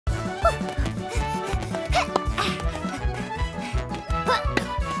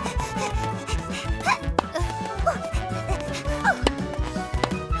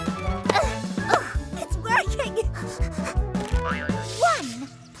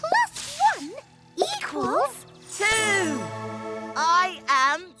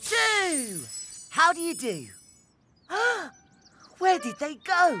do you do? Where did they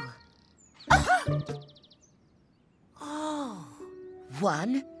go? Oh,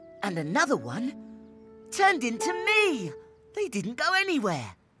 one and another one turned into me. They didn't go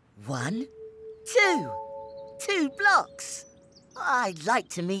anywhere. 1, 2. 2 blocks. I'd like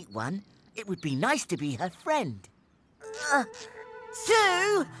to meet one. It would be nice to be her friend.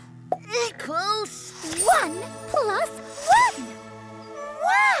 2 equals 1 plus 1.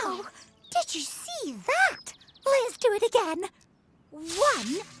 Wow! Did you see that? Let's do it again. 1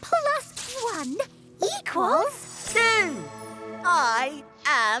 plus 1 equals 2. I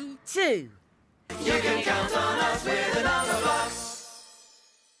am 2. You can count on us with a Numberblocks.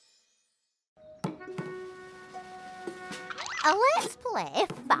 Let's play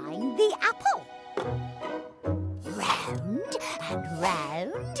Find the Apple. Round and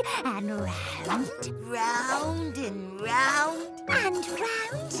round and round. Round and round. And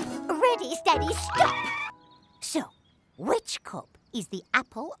round. Ready, steady, stop. So, which cup is the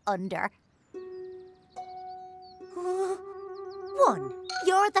apple under? 1.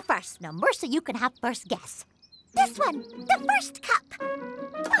 You're the first number, so you can have first guess. This one, the first cup.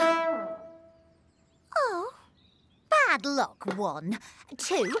 Oh, bad luck, 1.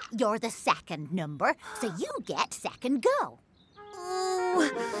 2, you're the second number, so you get second go. Ooh,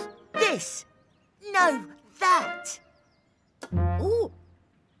 this. No, that. Ooh.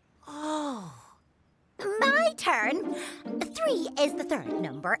 Oh. My turn. 3 is the third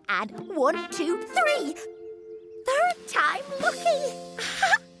number, and 1, 2, 3. Third time lucky.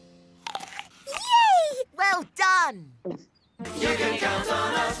 Yay! Well done. You can count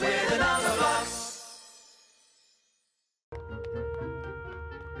on us with a Numberblocks.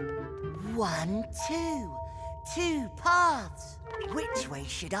 1, 2. 2 paths. Which way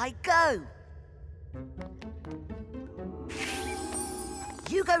should I go?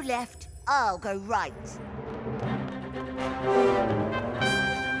 You go left, I'll go right.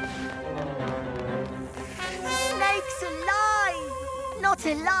 Snakes alive! Not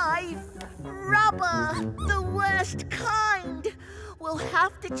alive! Rubber! The worst kind! We'll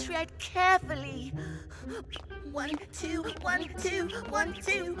have to tread carefully. 1, 2, 1, 2, 1,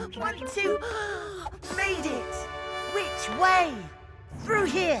 2, 1, 2. Made it! Which way? Through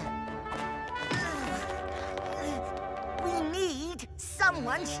here. We need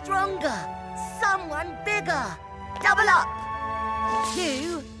someone stronger, someone bigger. Double up.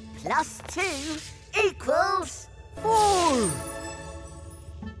 2 plus 2 equals 4.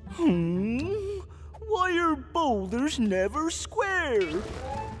 Why are boulders never square?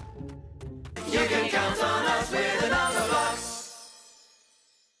 You can count on us with a Numberblocks.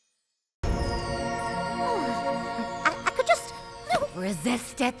 I could just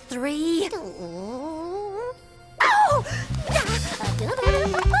resist at 3. Oh!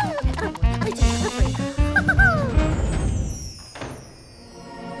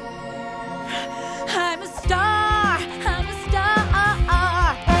 I'm a star! I'm a star!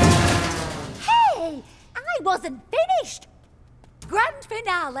 Hey! I wasn't finished! Grand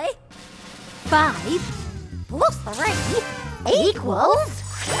finale. 5 plus 3 equals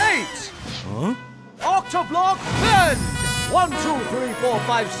 8! Huh? Octoblock, bend! 1, 2, 3, 4,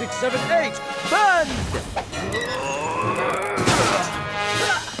 5, 6, 7, 8. Bend!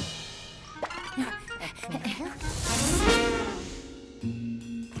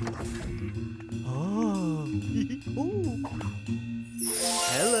 Oh.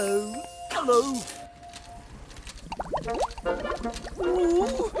 Hello. Hello.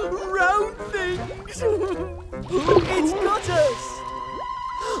 Ooh, round things. It's got us.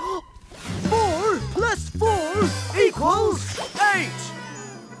 4 plus 4 equals 8.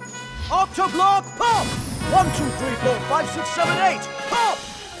 Octoblock, pop! 1, 2, 3, 4, 5, 6, 7, 8. Pop!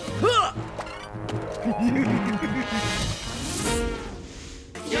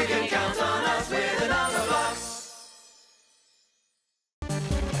 You can count on us with a Numberblocks.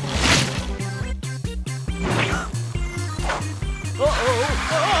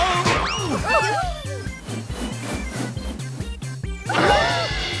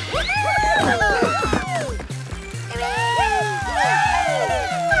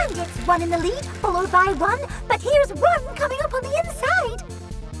 And it's 1 in the lead, followed by 1, but here's 1 coming up on the inside.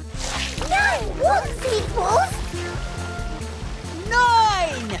 9 ones equals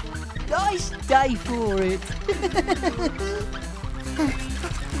 9! Nice day for it.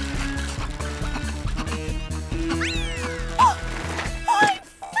 I'm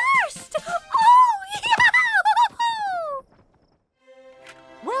first! Oh, yeah!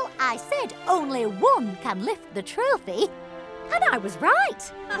 Well, I said only 1 can lift the trophy, and I was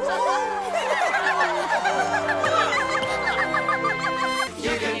right.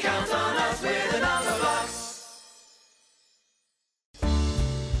 You can count on us with a Numberblocks.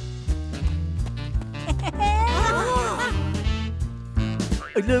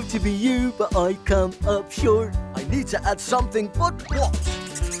 I'd love to be you, but I come up short. I need to add something, but what?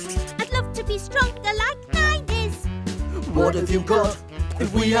 I'd love to be stronger like 9 is. What have you got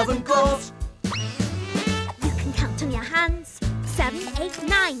if we haven't got? You can count on your hands. 7, 8,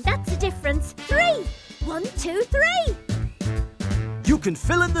 9, that's the difference. 3. 1, 2, 3. You can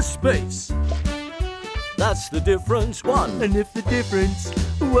fill in the space. That's the difference. 1. And if the difference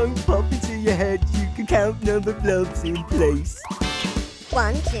won't pop into your head, you can count number blobs in place.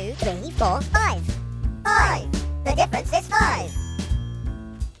 1, 2, 3, 4, 5. 5. The difference is 5.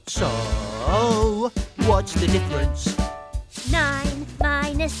 So, what's the difference? 9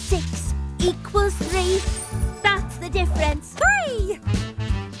 minus 6 equals 3. That's the difference. 3.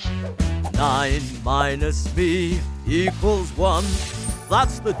 9 minus me equals 1.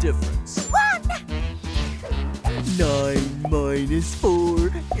 That's the difference. 1. 9 minus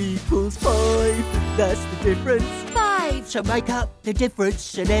 4 equals 5. That's the difference. 5. So make up the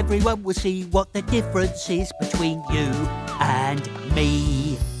difference and everyone will see what the difference is between you and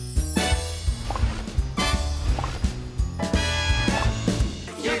me.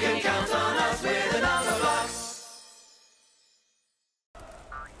 You can count on us with the Numberblocks.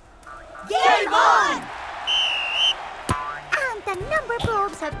 Game on! And the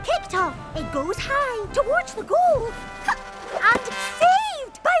Numberblocks have kicked off. It goes high towards the goal. And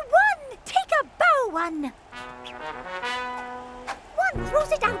saved by 1. Take a bow one. 1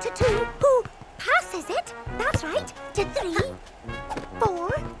 throws it out to 2, who passes it, that's right, to 3,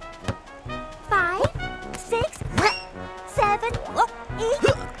 4, 5, 6, 7,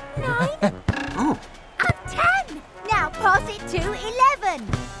 8, 9, and 10. Now pass it to 11.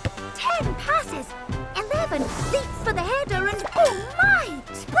 10 passes. 11 leaps for the header and, oh my,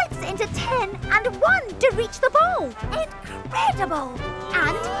 splits into 10 and 1 to reach the ball. Incredible.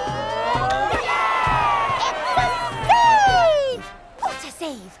 And it's a save! What a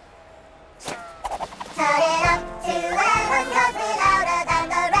save! Turn it up to 11 'cause we're louder than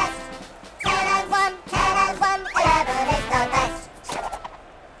the rest. 10 and 1, 10 and 1, 11 is the best.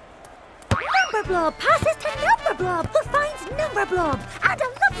 Numberblob passes to Numberblob, who finds Numberblob. And a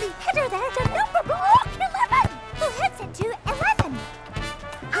lovely header there to Numberblob 11, who hits it to 11.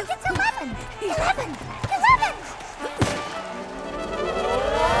 And it's 11, 11, 11.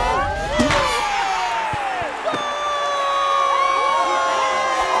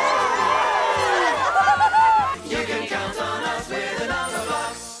 You can count on us with the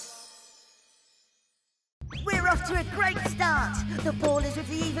Numberblocks. We're off to a great start. The ball is with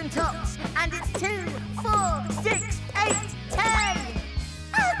the even tops. And it's 2, 4, 6, 8, 10.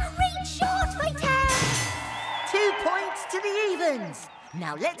 A great shot by 10. 2 points to the evens.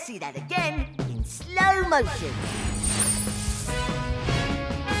 Now let's see that again in slow motion.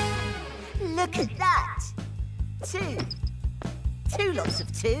 Look at that. 2. 2 lots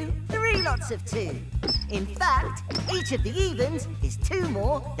of 2, 3 lots of 2. In fact, each of the evens is 2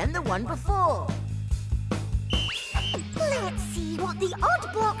 more than the one before. Let's see what the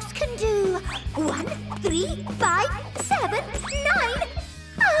odd blocks can do. 1, 3, 5, 7, 9.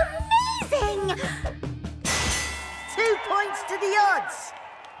 Amazing! 2 points to the odds.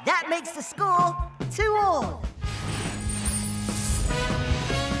 That makes the score 2-all.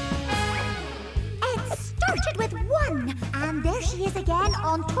 It started with 1, and there she is again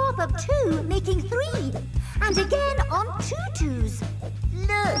on top of 2, making 3. And again on 2 twos.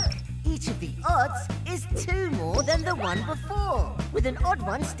 Look, each of the odds is 2 more than the one before, with an odd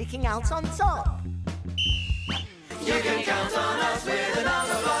one sticking out on top. You can count on us with the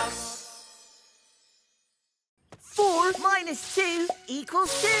Numberblocks. 4 minus 2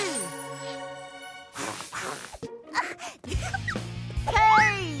 equals 2.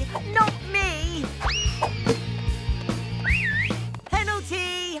 Hey, not me.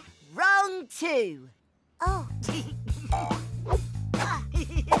 Penalty, wrong 2. Oh.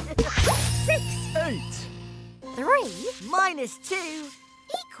 6. 8. 3 Minus 2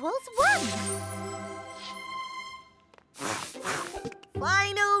 equals 1.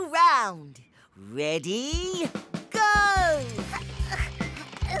 Final round. Ready? Go!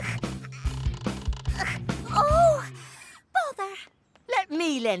 Oh, bother. Let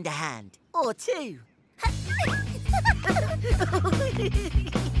me lend a hand. Or 2.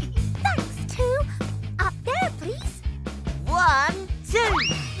 Thanks, 2. Up there, please. 1, 2.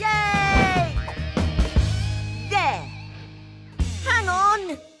 Yay! There. Hang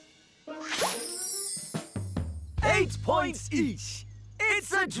on. 8 points each.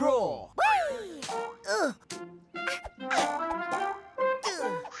 It's a draw. Ugh.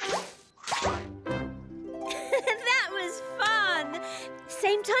 That was fun.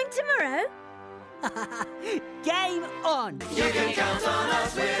 Same time tomorrow? Game on! You can count on us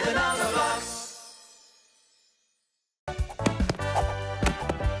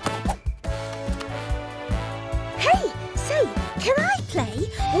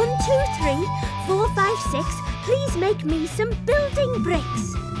make me some building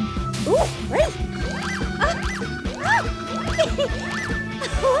bricks. Ooh, wait.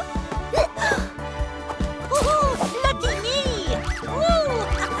 Lucky me!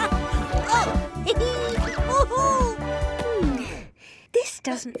 This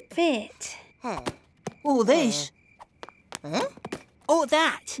doesn't fit. Or this. Or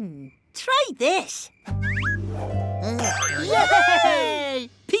that. Try this. Yay!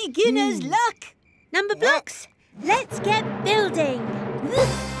 Beginner's luck. Numberblocks, let's get building.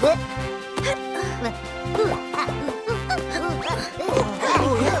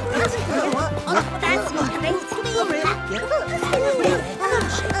 That's not great.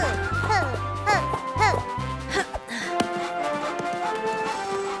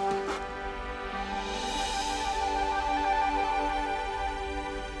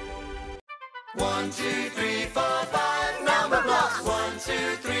 1, 2, 3, 4, 5 number blocks. 1,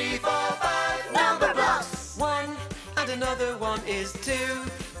 2, 3, 4, 5 number blocks. 1 and another one is 2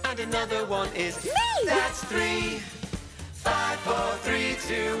 and another one is me. That's 3. 5, 4, 3,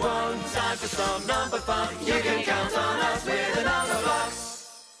 2, 1. Time for some number fun. You can count on us with a number box.